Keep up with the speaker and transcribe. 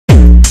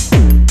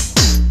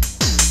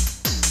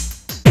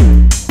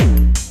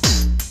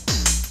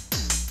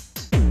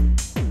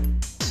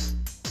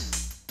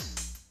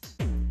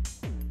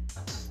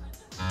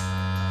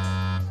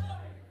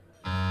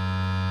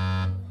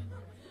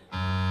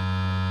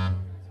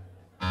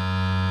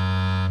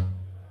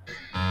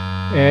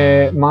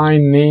My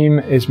name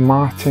is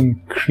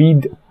Martin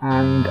Creed,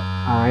 and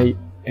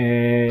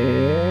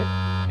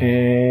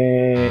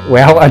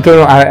well, I don't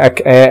know.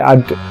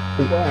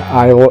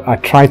 I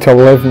try to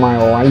live my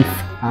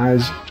life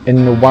as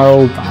in the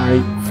world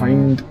I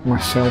find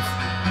myself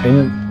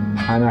in,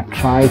 and I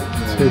try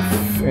to.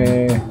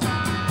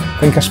 I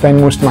think I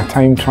spend most of my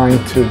time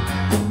trying to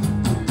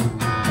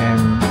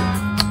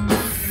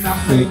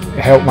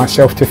help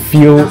myself to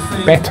feel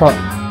better,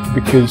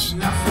 because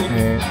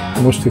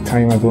most of the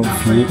time I don't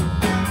feel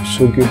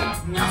so good.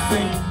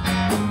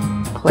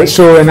 But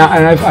so,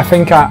 I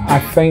think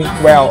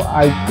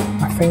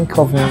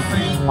of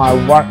my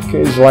work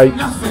as like,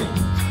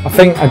 I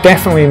think I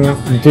definitely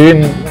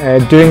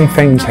doing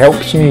things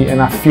helps me,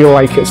 and I feel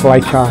like it's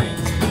like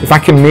if I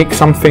can make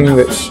something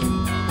that's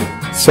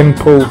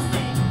simple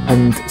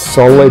and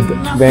solid,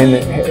 then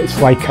it's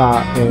like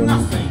a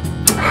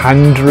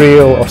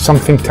handrail or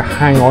something to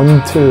hang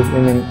on to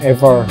in an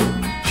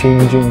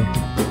ever-changing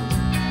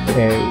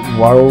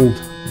world.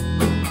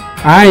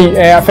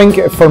 I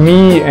think for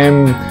me,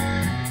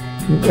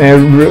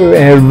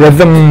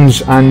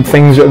 rhythms and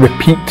things that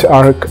repeat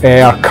are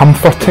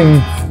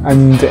comforting,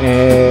 and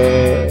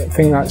I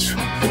think that's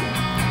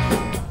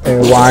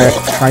why I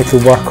try to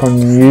work on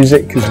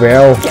music as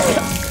well.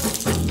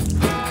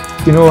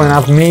 You know, and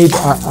I've made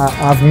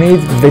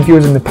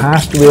videos in the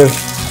past where,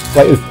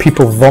 like, with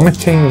people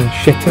vomiting and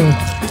shitting,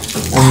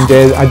 and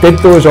I did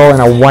those all in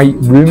a white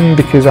room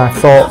because I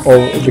thought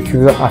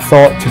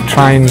to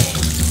try and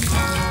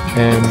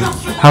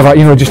have a,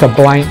 you know, just a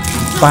blank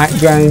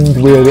background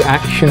where the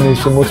action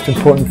is the most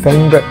important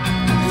thing. But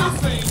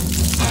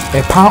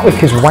partly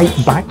because white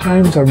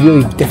backgrounds are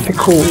really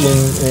difficult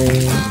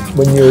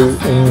when you're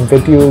in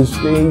videos.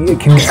 It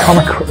can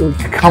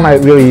come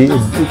out really.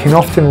 It can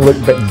often look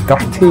a bit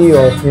dirty,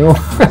 or, you know.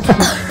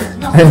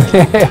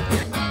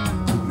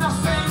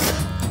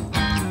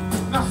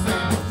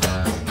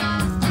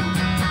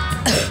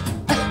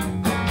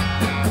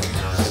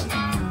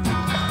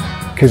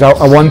 Because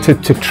I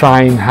wanted to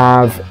try and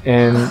have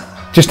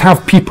just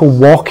have people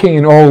walking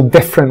in all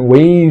different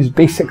ways,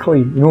 basically,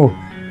 you know.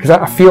 Because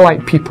I feel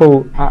like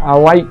people, I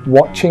like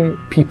watching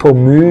people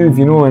move,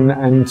 you know,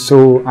 and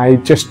so I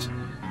just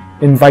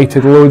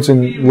invited loads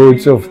and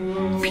loads of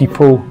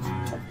people,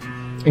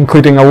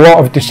 including a lot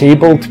of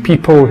disabled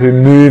people who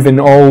move in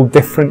all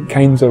different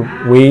kinds of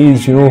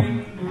ways, you know.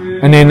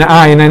 And then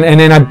I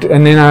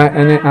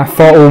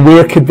thought, oh,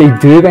 where could they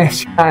do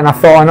this? And I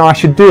thought, oh, no, I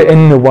should do it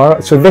in the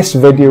world. So this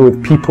video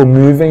with people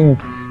moving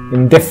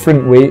in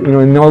different ways, you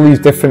know, in all these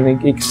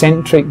different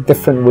eccentric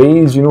different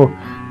ways, you know,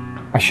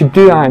 I should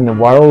do that in the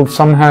world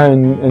somehow.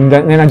 And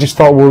then I just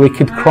thought, well, they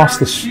could cross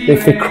this,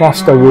 if they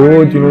crossed a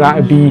road, you know, that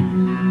would be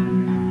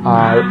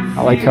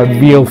like a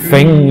real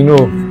thing, you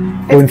know,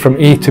 going from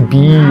A to B,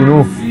 you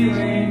know.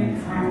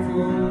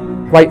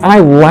 Like, I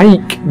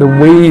like the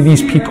way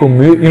these people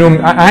move, you know.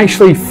 I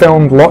actually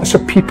filmed lots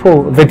of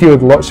people,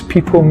 videoed lots of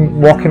people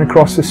walking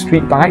across the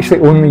street, but I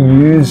actually only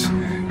used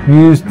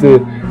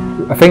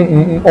I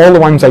think all the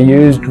ones I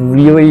used,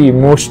 really,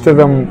 most of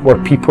them were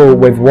people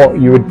with what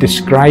you would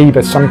describe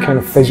as some kind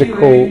of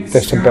physical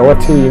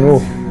disability, you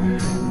know.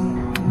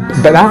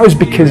 But that was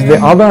because the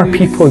other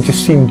people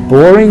just seemed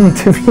boring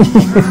to me,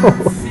 you know.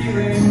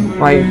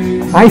 Like,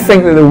 I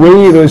think that the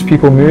way those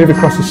people move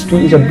across the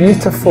street is a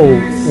beautiful,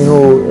 you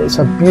know, it's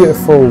a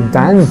beautiful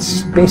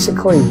dance,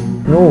 basically,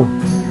 you know.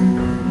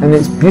 And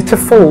it's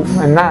beautiful,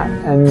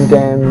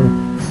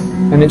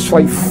 and it's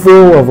like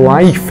full of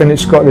life, and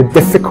it's got the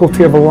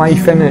difficulty of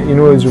life in it, you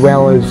know, as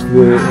well as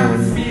the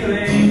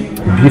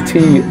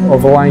beauty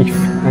of life,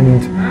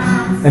 and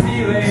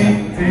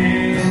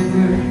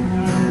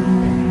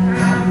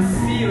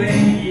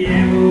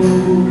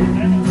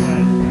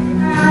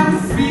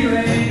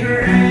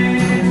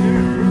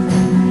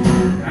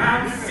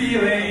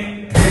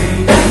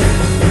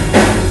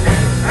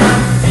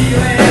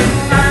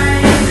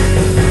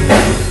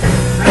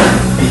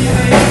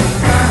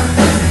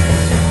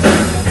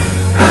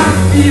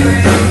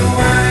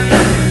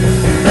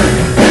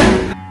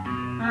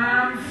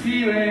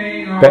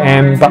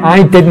but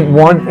I didn't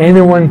want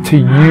anyone to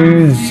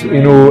use,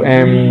 you know,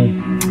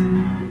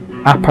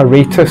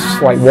 apparatus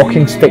like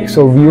walking sticks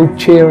or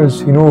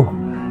wheelchairs, you know.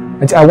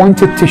 I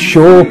wanted to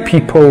show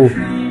people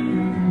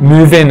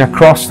moving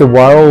across the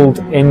world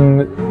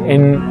in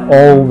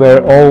all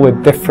the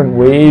different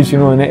ways, you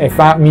know. And if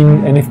that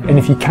means, and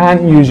if you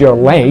can't use your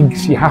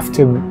legs, you have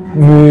to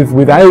move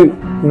without,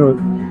 you know,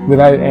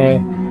 without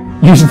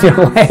using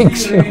your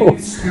legs, you know.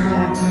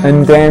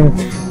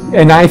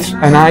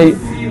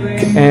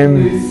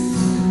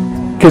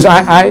 Because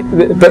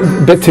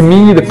but to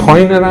me, the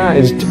point of that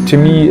is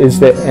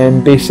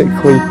that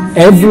basically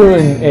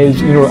everyone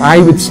is, you know, I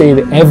would say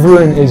that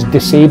everyone is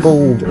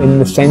disabled in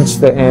the sense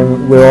that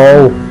we're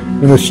all,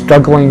 you know,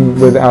 struggling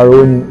with our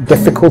own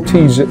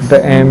difficulties,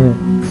 but and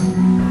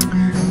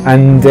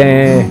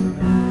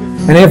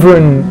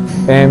everyone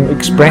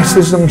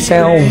expresses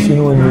themselves, you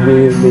know, in the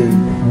way they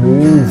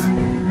move.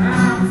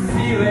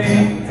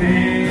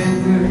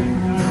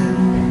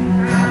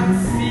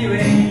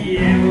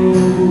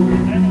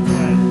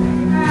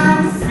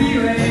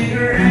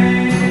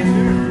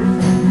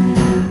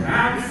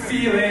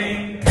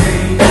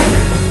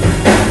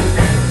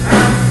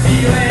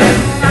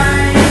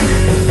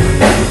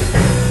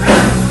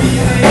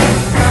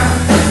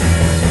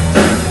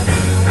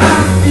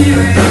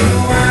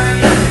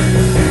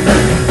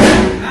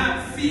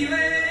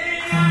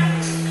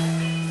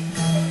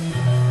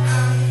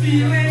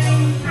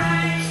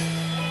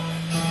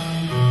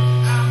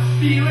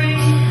 feeling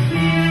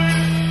clear.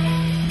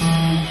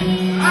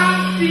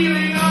 I'm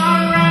feeling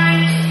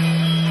alright.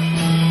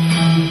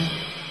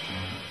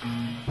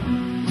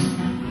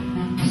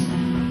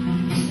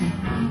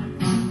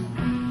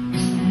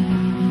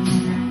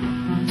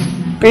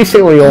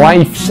 Basically,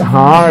 life's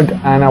hard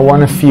and I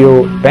want to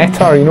feel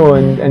better, you know,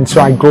 and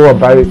so I go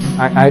about,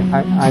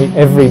 I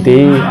every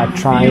day I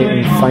try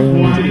and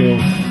find, you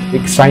know,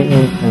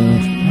 excitement and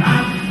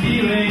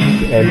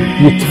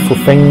beautiful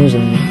things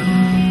and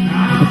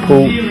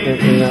people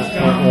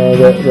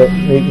that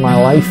make my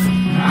life,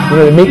 you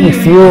know, that make me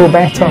feel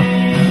better,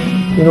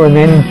 you know, and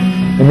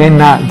then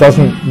that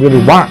doesn't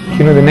really work,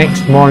 you know, the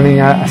next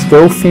morning I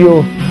still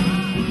feel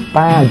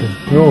bad,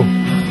 you know,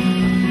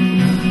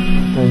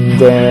 and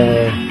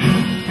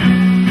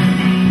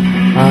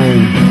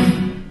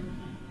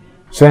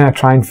so then I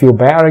try and feel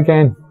better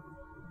again,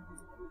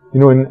 you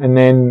know, and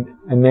then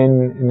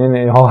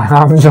it all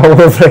happens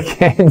all over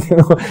again, you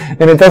know,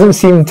 and it doesn't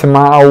seem to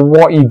matter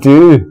what you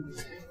do,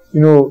 you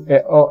know,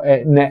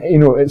 you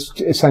know,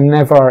 it's a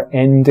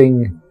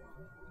never-ending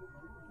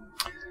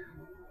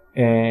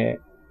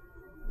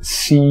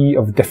sea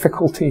of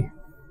difficulty,